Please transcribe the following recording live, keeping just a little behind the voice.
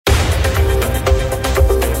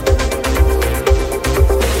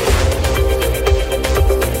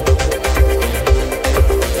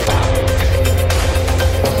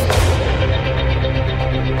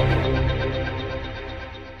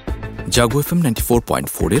জাগো FM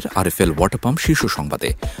 94.4 এর RFL water pump শীর্ষ সংবাদে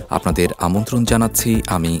আপনাদের আমন্ত্রণ জানাচ্ছি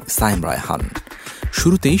আমি সাইম রায়হান।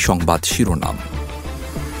 শুরুতেই সংবাদ শিরোনাম।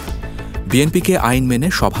 বিএনপিকে আইন মেনে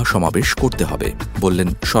সভা সমাবেশ করতে হবে বললেন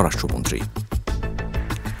স্বরাষ্ট্রমন্ত্রী।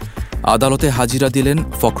 আদালতে হাজিরা দিলেন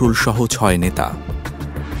ফখরুল সহ 6 নেতা।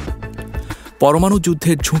 পরমাণু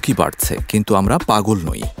যুদ্ধের ঝুঁকি বাড়ছে, কিন্তু আমরা পাগল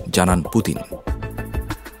নই জানান পুতিন।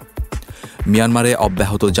 মিয়ানমারে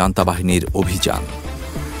অব্যাহত জান্তা বাহিনীর অভিযান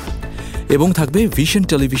এবং থাকবে ভিশন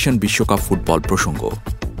টেলিভিশন বিশ্বকাপ ফুটবল প্রসঙ্গ।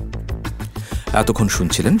 এতক্ষণ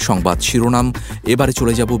শুনছিলেন সংবাদ শিরোনাম। এবারে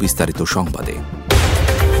চলে যাব বিস্তারিত সংবাদে।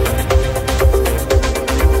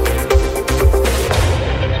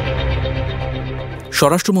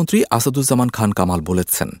 স্বরাষ্ট্রমন্ত্রী আসাদুজ্জামান খান কামাল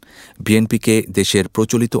বলেছেন, বিএনপিকে দেশের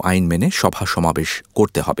প্রচলিত আইন মেনে সভা সমাবেশ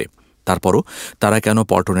করতে হবে। তারপরও তারা কেন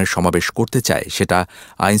পল্টনের সমাবেশ করতে চায় সেটা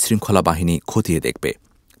আইনশৃঙ্খলা বাহিনী খতিয়ে দেখবে।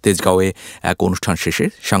 তেজগাঁওয়ে এক অনুষ্ঠান শেষে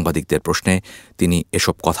সাংবাদিকদের প্রশ্নে তিনি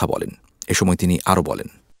এসব কথা বলেন। এ সময় তিনি আরও বলেন,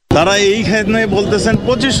 তারা এইখানে বলতেছেন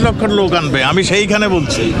 25 লক্ষ লোক আনবে। আমি সেইখানে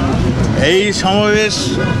বলছি, এই সমাবেশ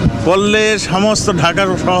করলে সমস্ত ঢাকা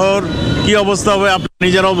শহর কি অবস্থা হবে আপনি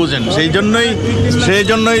নিজেরাও বুঝেন। সেই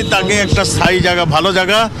জন্যই তাকে একটা স্থায়ী জায়গা, ভালো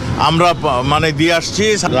জায়গা আমরা দিয়ে আসছি।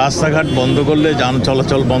 রাস্তাঘাট বন্ধ করলে, যান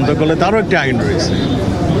চলাচল বন্ধ করলে তারও একটি আইন রয়েছে।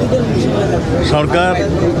 সরকার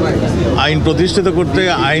আইন প্রতিষ্ঠিত করতে,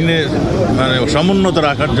 আইনের সমুন্নত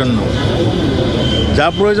রাখার জন্য যা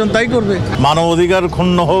প্রয়োজন তাই করবে। মানব অধিকার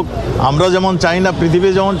ক্ষুণ্ণ হোক আমরা যেমন চাই না, পৃথিবী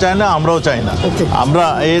যেমন চায় না, আমরাও চাই না। আমরা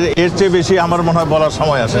এর চেয়ে বেশি আমার মনে হয় বলার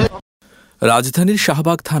সময় আসে। রাজধানীর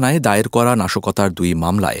শাহবাগ থানায় দায়ের করা নাশকতার 2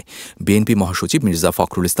 মামলায় বিএনপি মহাসচিব মির্জা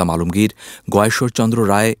ফখরুল ইসলাম আলমগীর, গয়েশ্বরচন্দ্র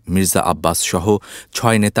রায়, মির্জা আব্বাস সহ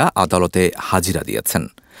 6 নেতা আদালতে হাজিরা দিয়েছেন।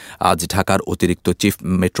 আজ ঢাকার অতিরিক্ত চিফ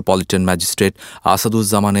মেট্রোপলিটন ম্যাজিস্ট্রেট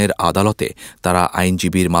আসাদুজ্জামানের আদালতে তারা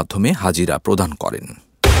আইনজীবীর মাধ্যমে হাজিরা প্রদান করেন।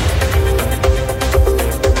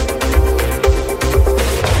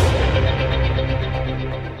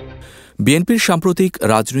 বিএনপির সাম্প্রতিক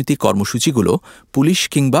রাজনৈতিক কর্মসূচিগুলো পুলিশ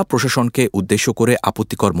কিংবা প্রশাসনকে উদ্দেশ্য করে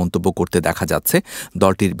আপত্তিকর মন্তব্য করতে দেখা যাচ্ছে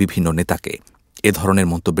দলটির বিভিন্ন নেতাকে। এ ধরনের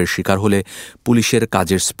মন্তব্যের শিকার হলে পুলিশের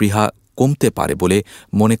কাজের স্পৃহা কমতে পারে বলে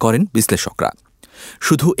মনে করেন বিশ্লেষকরা।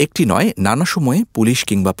 শুধু একটি নয়, নানা সময়ে পুলিশ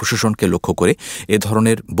কিংবা প্রশাসনকে লক্ষ্য করে এ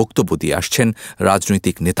ধরনের বক্তব্য দিয়ে আসছেন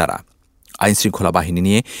রাজনৈতিক নেতারা। আইনশৃঙ্খলা বাহিনী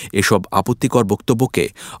নিয়ে এসব আপত্তিকর বক্তব্যকে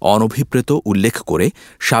অনভিপ্রেত উল্লেখ করে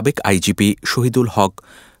সাবেক আইজিপি শহীদুল হক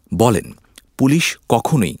বলেন, পুলিশ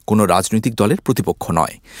কখনোই কোনো রাজনৈতিক দলের প্রতিপক্ষ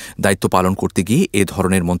নয়। দায়িত্ব পালন করতে গিয়ে এ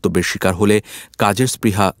ধরনের মন্তব্যের শিকার হলে কাজের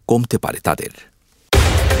স্পৃহা কমতে পারে তাদের।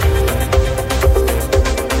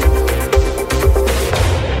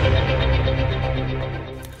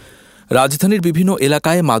 রাজধানীর বিভিন্ন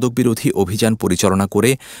এলাকায় মাদকবিরোধী অভিযান পরিচালনা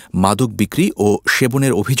করে মাদক বিক্রি ও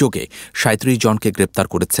সেবনের অভিযোগে 37 জনকে গ্রেপ্তার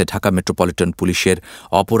করেছে ঢাকা মেট্রোপলিটন পুলিশের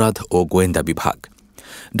অপরাধ ও গোয়েন্দা বিভাগ।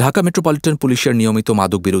 ঢাকা মেট্রোপলিটন পুলিশের নিয়মিত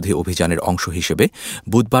মাদকবিরোধী অভিযানের অংশ হিসেবে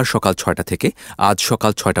বুধবার সকাল 6টা থেকে আজ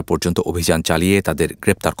সকাল 6টা পর্যন্ত অভিযান চালিয়ে তাদের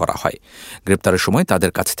গ্রেপ্তার করা হয়। গ্রেপ্তারের সময়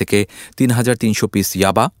তাদের কাছ থেকে 3300 পিস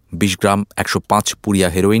ইয়াবা, 20 গ্রাম 105 পুরিয়া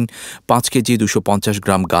হেরোইন, 5 কেজি 250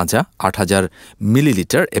 গ্রাম গাঁজা, 8000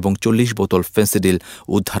 মিলিলিটার এবং 40 বোতল ফেন্সিডিল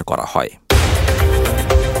উদ্ধার করা হয়।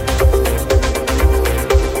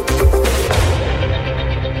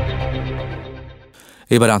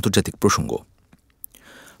 এবার আন্তর্জাতিক প্রসঙ্গ।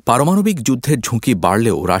 পারমাণবিক যুদ্ধের ঝুঁকি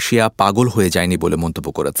বাড়লেও রাশিয়া পাগল হয়ে যায়নি বলে মন্তব্য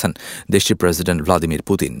করেছেন দেশটির প্রেসিডেন্ট ভ্লাদিমির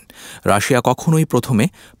পুতিন। রাশিয়া কখনোই প্রথমে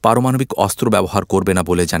পারমাণবিক অস্ত্র ব্যবহার করবে না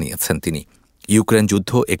বলে জানিয়েছেন তিনি। ইউক্রেন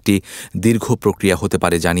যুদ্ধ একটি দীর্ঘ প্রক্রিয়া হতে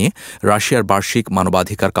পারে জানিয়ে রাশিয়ার বার্ষিক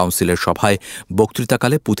মানবাধিকার কাউন্সিলের সভায়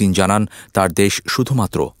বক্তৃতাকালে পুতিন জানান, তার দেশ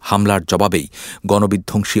শুধুমাত্র হামলার জবাবেই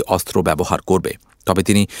গণবিধ্বংসী অস্ত্র ব্যবহার করবে। তবে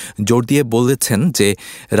তিনি জোর দিয়ে বলেছেন যে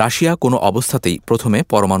রাশিয়া কোনো অবস্থাতেই প্রথমে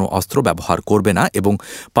পরমাণু অস্ত্র ব্যবহার করবে না এবং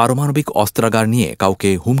পারমাণবিক অস্ত্রাগার নিয়ে কাউকে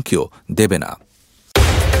হুমকিও দেবে না।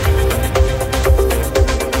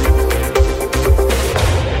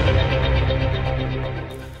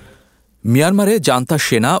 মিয়ানমারে জান্তা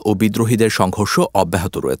সেনা ও বিদ্রোহীদের সংঘর্ষ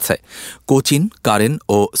অব্যাহত রয়েছে। কোচিন, কারেন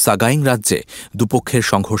ও সাগাইং রাজ্যে দুপক্ষের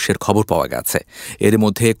সংঘর্ষের খবর পাওয়া গেছে। এর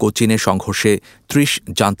মধ্যে কোচিনের সংঘর্ষে 30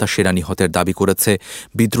 জান্তা সেনা নিহতের দাবি করেছে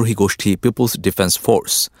বিদ্রোহী গোষ্ঠী পিপলস ডিফেন্স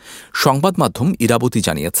ফোর্স। সংবাদ মাধ্যম ইরাবতী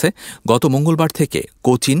জানিয়েছে, গত মঙ্গলবার থেকে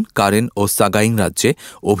কোচিন, কারেন ও সাগাইং রাজ্যে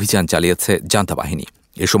অভিযান চালিয়েছে জান্তা বাহিনী।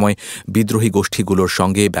 এ সময় বিদ্রোহী গোষ্ঠীগুলোর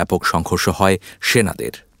সঙ্গে ব্যাপক সংঘর্ষ হয়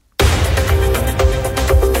সেনাদের।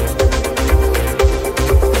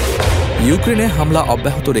 ইউক্রেনে হামলা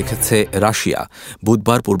অব্যাহত রেখেছে রাশিয়া।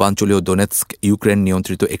 বুধবার পূর্বাঞ্চলীয় দোনেৎস্ক ইউক্রেন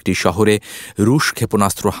নিয়ন্ত্রিত একটি শহরে রুশ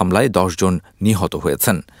ক্ষেপণাস্ত্র হামলায় 10 জন নিহত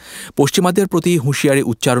হয়েছেন। পশ্চিমাদের প্রতি হুঁশিয়ারি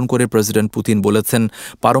উচ্চারণ করে প্রেসিডেন্ট পুতিন বলেছেন,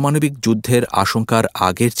 পারমাণবিক যুদ্ধের আশঙ্কার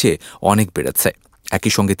আগের চেয়ে অনেক বেড়েছে।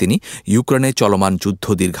 একই সঙ্গে তিনি ইউক্রেনে চলমান যুদ্ধ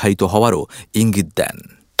দীর্ঘায়িত হওয়ারও ইঙ্গিত দেন।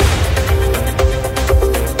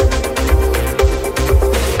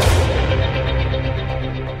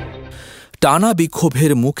 টানা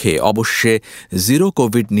বিক্ষোভের মুখে অবশ্যই জিরো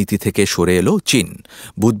কোভিড নীতি থেকে সরে এল চীন।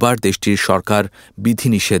 বুধবার দেশটির সরকার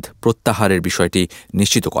বিধিনিষেধ প্রত্যাহারের বিষয়টি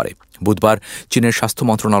নিশ্চিত করে। বুধবার চীনের স্বাস্থ্য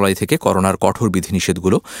মন্ত্রণালয় থেকে করোনার কঠোর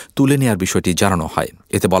বিধিনিষেধগুলো তুলে নেওয়ার বিষয়টি জানানো হয়।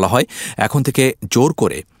 এতে বলা হয়, এখন থেকে জোর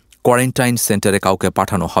করে কোয়ারেন্টাইন সেন্টারে কাউকে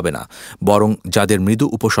পাঠানো হবে না, বরং যাদের মৃদু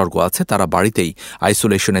উপসর্গ আছে তারা বাড়িতেই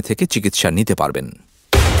আইসোলেশনে থেকে চিকিৎসা নিতে পারবেন।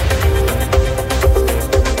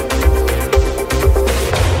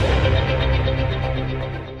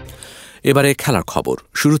 এবারে খেলার খবর।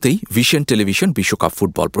 শুরুতেই ভিশন টেলিভিশন বিশ্বকাপ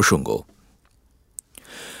ফুটবল প্রসঙ্গ।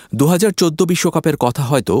 2014 বিশ্বকাপের কথা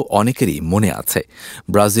হয়তো অনেকেরই মনে আছে।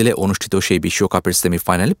 ব্রাজিলে অনুষ্ঠিত সেই বিশ্বকাপের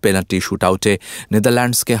সেমিফাইনালে পেনাল্টি শুটআউটে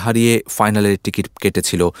নেদারল্যান্ডসকে হারিয়ে ফাইনালের টিকিট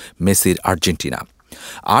কেটেছিল মেসির আর্জেন্টিনা।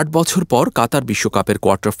 8 বছর পর কাতার বিশ্বকাপের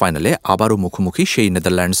কোয়ার্টার ফাইনালে আবারও মুখোমুখি সেই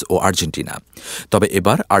নেদারল্যান্ডস ও আর্জেন্টিনা। তবে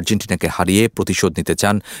এবার আর্জেন্টিনাকে হারিয়ে প্রতিশোধ নিতে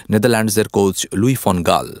চান নেদারল্যান্ডসের কোচ লুই ফন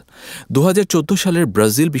গাল। 2014 সালের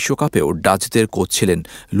ব্রাজিল বিশ্বকাপেও ডাচদের কোচ ছিলেন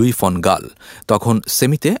লুই ফন গাল। তখন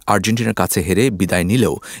সেমিতে আর্জেন্টিনার কাছে হেরে বিদায়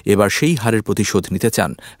নিলেও এবার সেই হারের প্রতিশোধ নিতে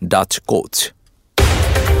চান ডাচ কোচ।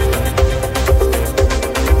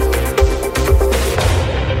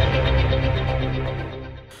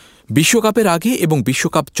 বিশ্বকাপের আগে এবং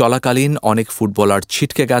বিশ্বকাপ চলাকালীন অনেক ফুটবলার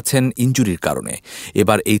ছিটকে গেছেন ইনজুরির কারণে।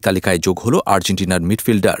 এবার এই তালিকায় যোগ হল আর্জেন্টিনার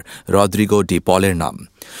মিডফিল্ডার রদ্রিগো ডি পলের নাম।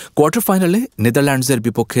 কোয়ার্টার ফাইনালে নেদারল্যান্ডসের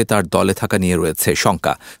বিপক্ষে তার দলে থাকা নিয়ে রয়েছে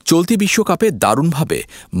শঙ্কা। চলতি বিশ্বকাপে দারুণভাবে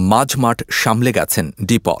মাঝমাঠ সামলে গেছেন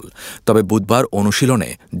ডি পল। তবে বুধবার অনুশীলনে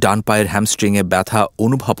ডান পায়ের হ্যামস্ট্রিংয়ে ব্যথা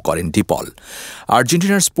অনুভব করেন ডি পল।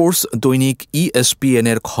 আর্জেন্টিনার স্পোর্টস দৈনিক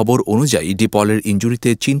ESPN-এর খবর অনুযায়ী ডি পলের ইনজুরিতে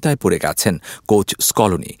চিন্তায় পড়ে গেছেন কোচ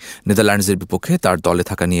স্কলোনি। নেদারল্যান্ডসের বিপক্ষে তার দলে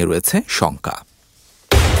থাকা নিয়ে রয়েছে শঙ্কা।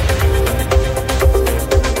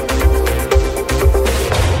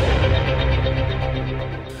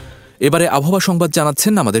 এবারে আবহাওয়া সংবাদ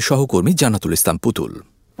জানাচ্ছেন আমাদের সহকর্মী জান্নাতুল ইসলাম পুতুল।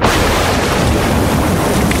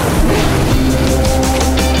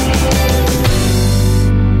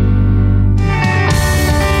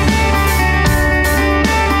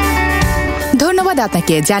 ধন্যবাদ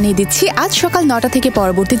আপনাকে। জানিয়ে দিচ্ছি আজ সকাল 9টা থেকে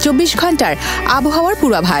পরবর্তী 24 ঘন্টার আবহাওয়ার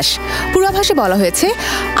পূর্বাভাস। পূর্বাভাসে বলা হয়েছে,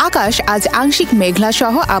 আকাশ আজ আংশিক মেঘলা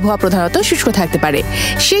সহ আবহাওয়া প্রধানত শুষ্ক থাকতে পারে।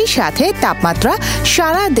 সেই সাথে তাপমাত্রা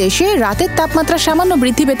সারা দেশে রাতের তাপমাত্রা সামান্য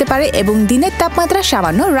বৃদ্ধি পেতে পারে এবং দিনের তাপমাত্রা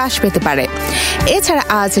সামান্য হ্রাস পেতে পারে। এছাড়া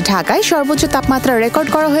আজ ঢাকায় সর্বোচ্চ তাপমাত্রা রেকর্ড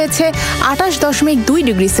করা হয়েছে 28.2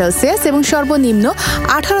 ডিগ্রি সেলসিয়াস এবং সর্বনিম্ন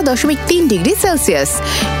 18.3 ডিগ্রি সেলসিয়াস,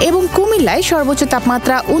 এবং কুমিল্লায় সর্বোচ্চ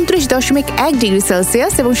তাপমাত্রা 29.1 ডিগ্রি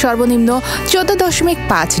সেলসিয়াস এবং সর্বনিম্ন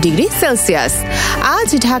 14.5 ডিগ্রি সেলসিয়াস। আজ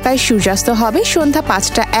ঢাকায় সূর্যাস্ত হবে সন্ধ্যা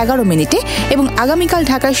 5:11 এবং আগামীকাল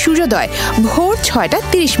ঢাকায় সূর্যোদয় ভোর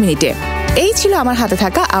 6:30। এই ছিল আমার হাতে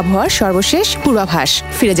থাকা আবহাওয়ার সর্বশেষ পূর্বাভাস।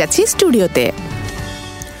 ফিরে যাচ্ছি স্টুডিওতে।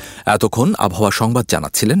 এতক্ষণ আবহাওয়া সংবাদ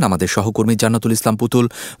জানাচ্ছিলেন আমাদের সহকর্মী জান্নাতুল ইসলাম পুতুল।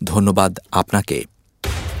 ধন্যবাদ আপনাকে।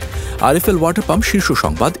 আরএফএল ওয়াটার পাম্প শীর্ষ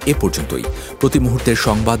সংবাদ এ পর্যন্তই। প্রতি মুহূর্তের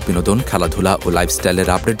সংবাদ, বিনোদন, খেলাধুলা ও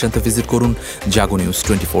লাইফস্টাইলের আপডেট জানতে ভিজিট করুন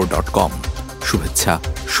jagonews24.com। শুভেচ্ছা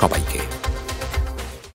সবাইকে।